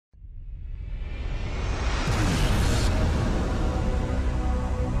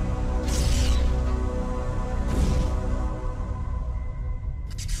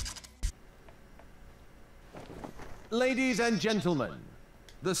Ladies and gentlemen,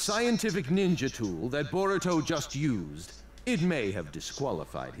 the scientific ninja tool that Boruto just used, it may have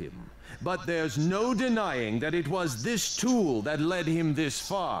disqualified him, but there's no denying that it was this tool that led him this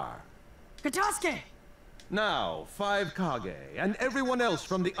far. Katasuke! Now, 5 Kage, and everyone else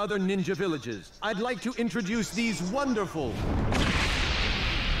from the other ninja villages, I'd like to introduce these wonderful...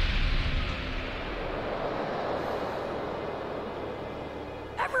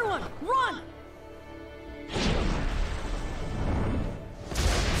 Everyone, run!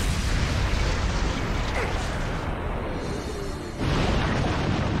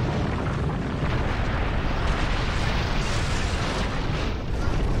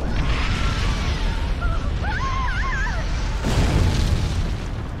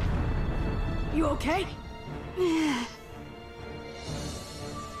 You okay?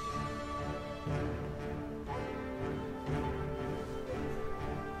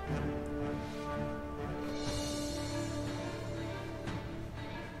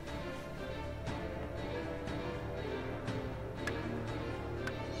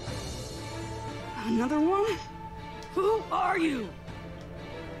 Another one? Who are you?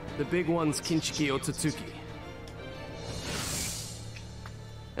 The big one's Kinshiki Otsutsuki.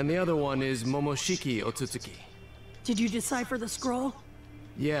 And the other one is Momoshiki Otsutsuki. Did you decipher the scroll?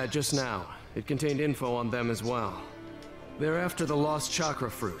 Yeah, just now. It contained info on them as well. They're after the lost chakra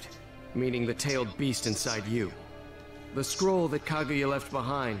fruit, meaning the tailed beast inside you. The scroll that Kaguya left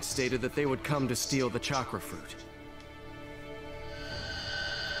behind stated that they would come to steal the chakra fruit.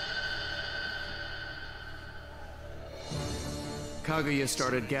 Kaguya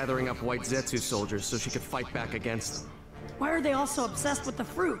started gathering up White Zetsu soldiers so she could fight back against them. Why are they all so obsessed with the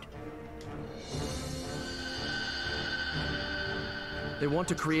fruit? They want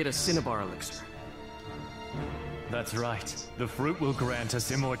to create a cinnabar elixir. That's right. The fruit will grant us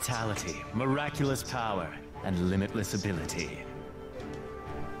immortality, miraculous power, and limitless ability.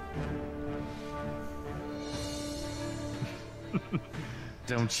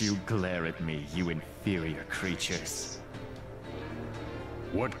 Don't you glare at me, you inferior creatures.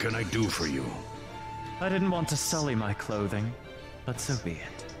 What can I do for you? I didn't want to sully my clothing, but so be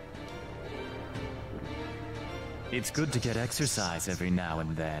it. It's good to get exercise every now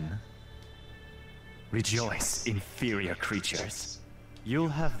and then. Rejoice, inferior creatures. You'll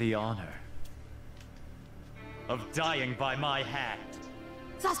have the honor of dying by my hand.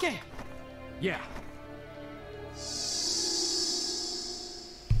 Sasuke! Yeah.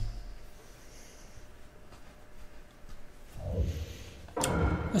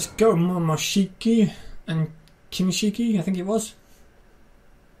 Let's go, Momoshiki and Kinshiki, I think it was.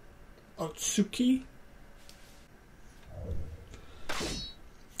 Otsuki.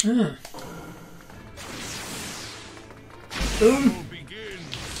 Ah. Boom.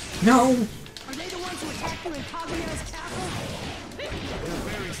 No. Are they the ones who attacked you in Kaguya's castle? They're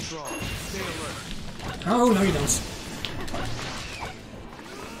very strong. Stay alert. Oh, no you don't.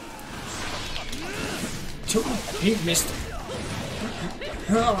 He missed.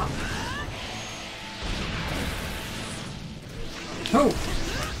 Oh!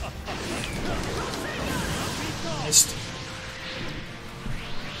 Missed.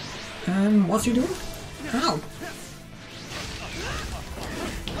 And what's he doing? Ow!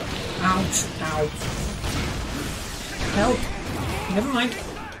 Ouch! Ow! Help! Never mind.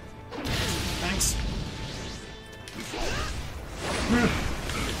 Thanks.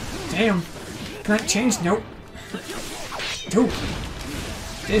 Damn! Can I change? Nope. No!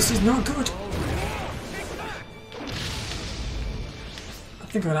 This is not good. I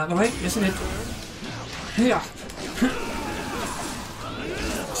think I got out of the way. Yes, I did. Yeah.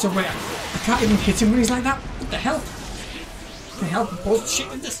 So wait, I can't even hit him when he's like that. What the hell? The hell? Bullshit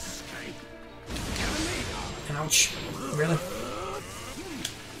with this. Ouch! Really?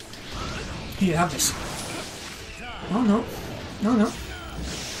 Here, have this. Oh no! No, no.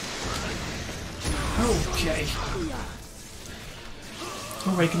 Okay.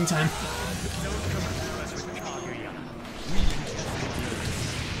 Awakening time.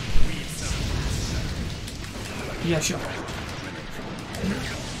 Yeah, sure.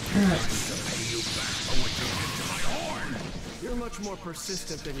 You're much more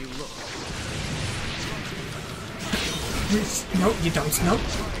persistent than you look. Nope, you don't. Nope.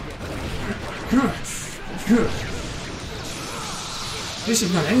 This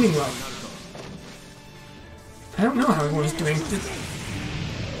is not ending well. I don't know how everyone's doing.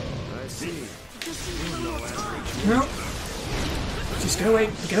 I see. No. Just get away.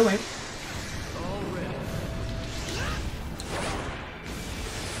 Get away.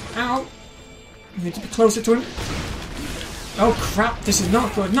 Ow. You need to be closer to him. Oh crap, this is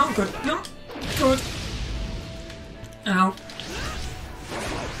not good. Not good. Not good. Ow.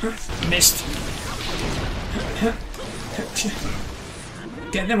 Missed.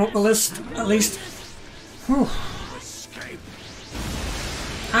 Get them up the list, at least. Whew.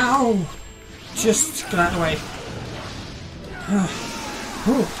 Ow! Just get out of the way.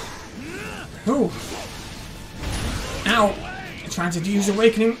 Ow! I'm trying to use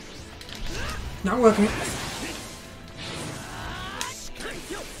Awakening. Not working.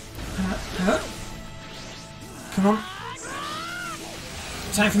 Come on.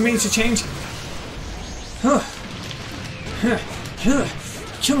 Time for me to change. Come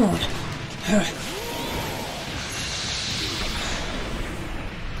on.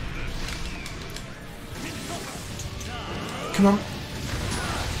 Come on.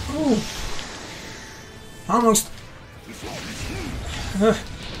 Oh. Almost. Oh.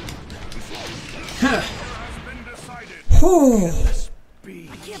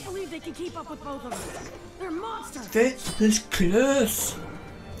 I can't believe they can keep up with both of us. They're monsters. That was close.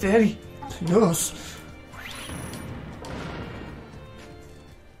 Very close.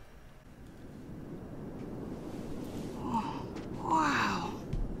 Wow.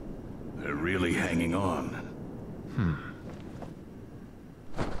 They're really hanging on.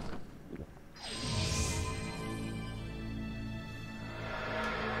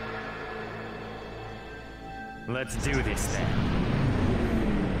 Let's do this then.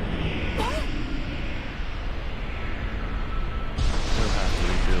 We'll have to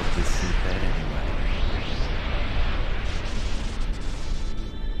rebuild this seabed anyway.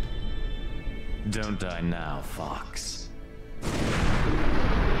 Don't die now, Fox.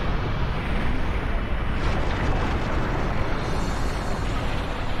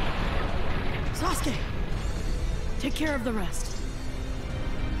 Sasuke, take care of the rest.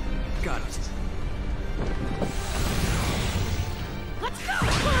 Got it. Let's go!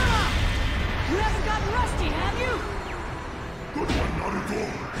 You haven't gotten rusty, have you? Good one, Naruto!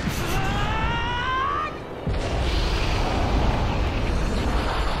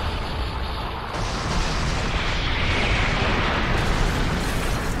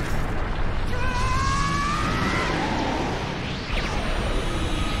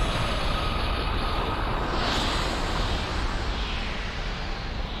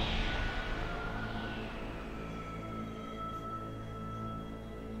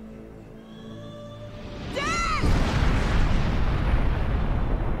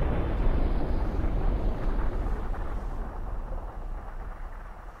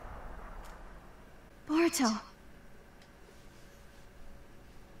 Boruto.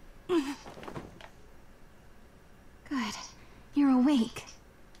 Good. You're awake.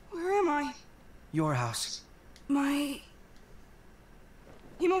 Where am I? Your house. My...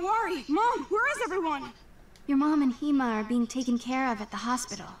 Himawari! Mom, where is everyone? Your mom and Hima are being taken care of at the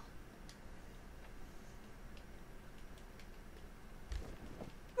hospital.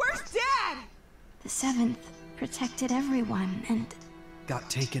 Where's Dad? The 7th protected everyone, and... Got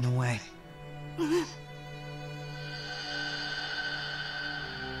taken away.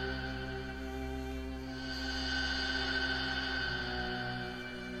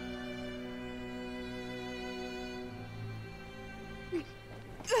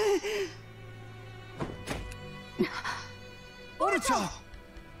 Boruto!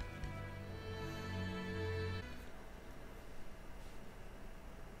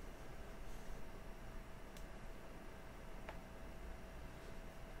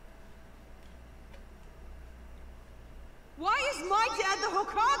 Why is my dad the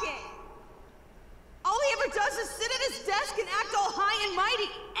Hokage? All he ever does is sit at his desk and act all high and mighty.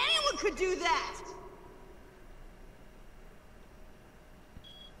 Anyone could do that.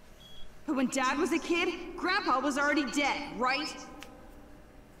 But when Dad was a kid, Grandpa was already dead, right?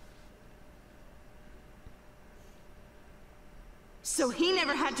 So he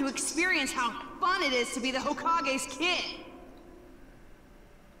never had to experience how fun it is to be the Hokage's kid.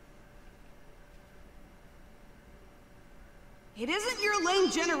 It isn't your lame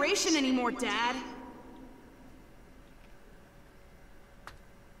generation anymore, Dad.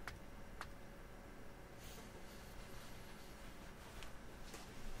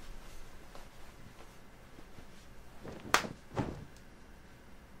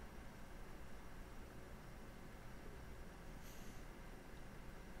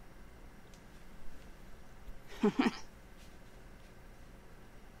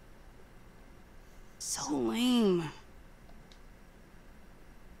 So lame.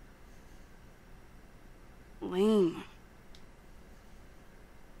 Lame.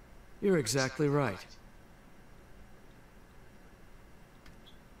 You're exactly right.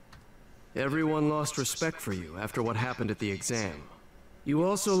 Everyone lost respect for you after what happened at the exam. You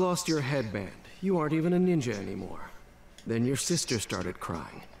also lost your headband. You aren't even a ninja anymore. Then your sister started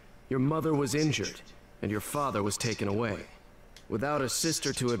crying. Your mother was injured, and your father was taken away. Without a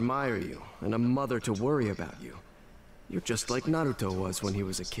sister to admire you, and a mother to worry about you, you're just like Naruto was when he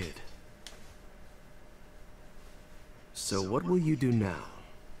was a kid. So what will you do now?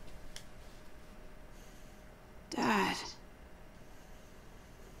 Dad.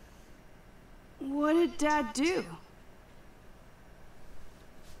 What did Dad do?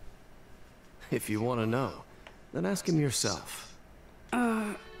 If you want to know, then ask him yourself.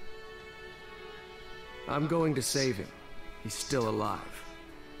 I'm going to save him. He's still alive.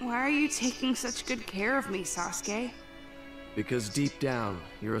 Why are you taking such good care of me, Sasuke? Because deep down,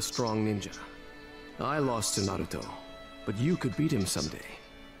 you're a strong ninja. I lost to Naruto, but you could beat him someday.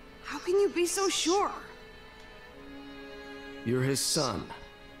 How can you be so sure? You're his son,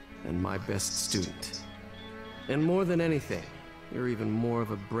 and my best student. And more than anything, you're even more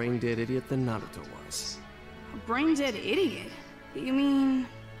of a brain-dead idiot than Naruto was. A brain-dead idiot? You mean...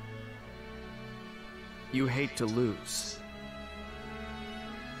 You hate to lose.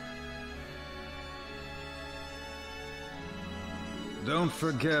 Don't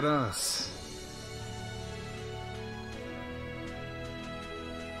forget us.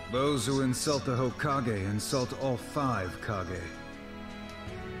 Those who insult the Hokage insult all 5 Kage.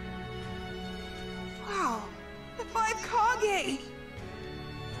 Wow, the 5 Kage!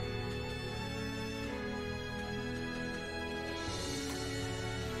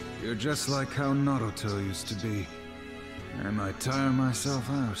 You're just like how Naruto used to be. I might tire myself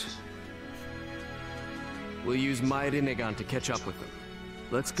out. We'll use my Rinnegan to catch up with them.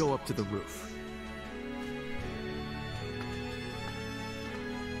 Let's go up to the roof.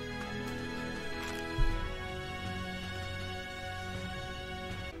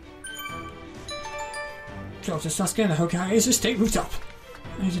 Go to Sasuke and the Hokage's estate rooftop.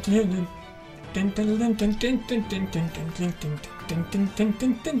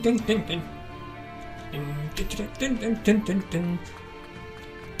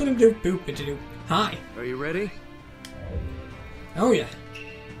 Hi. Are you ready? Oh yeah.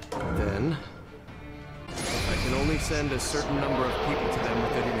 Then... I can only send a certain number of people to them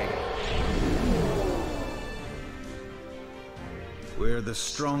with the Rinnegan. We're the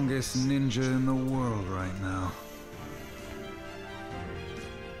strongest ninja in the world right now.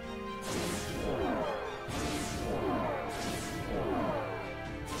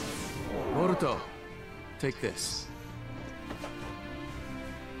 Boruto, take this.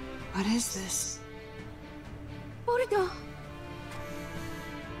 What is this? Boruto!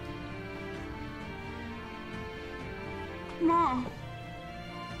 Mom.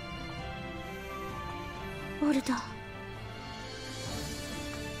 Boruto.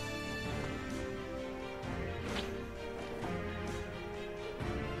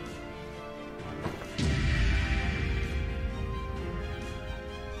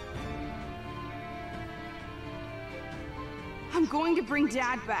 I'm going to bring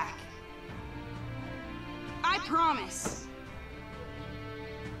Dad back. I promise.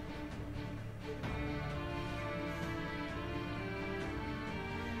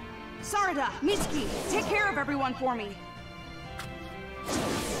 Sarada, Mitsuki, take care of everyone for me.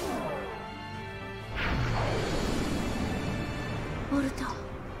 Boruto,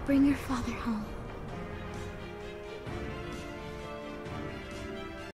 bring your father home.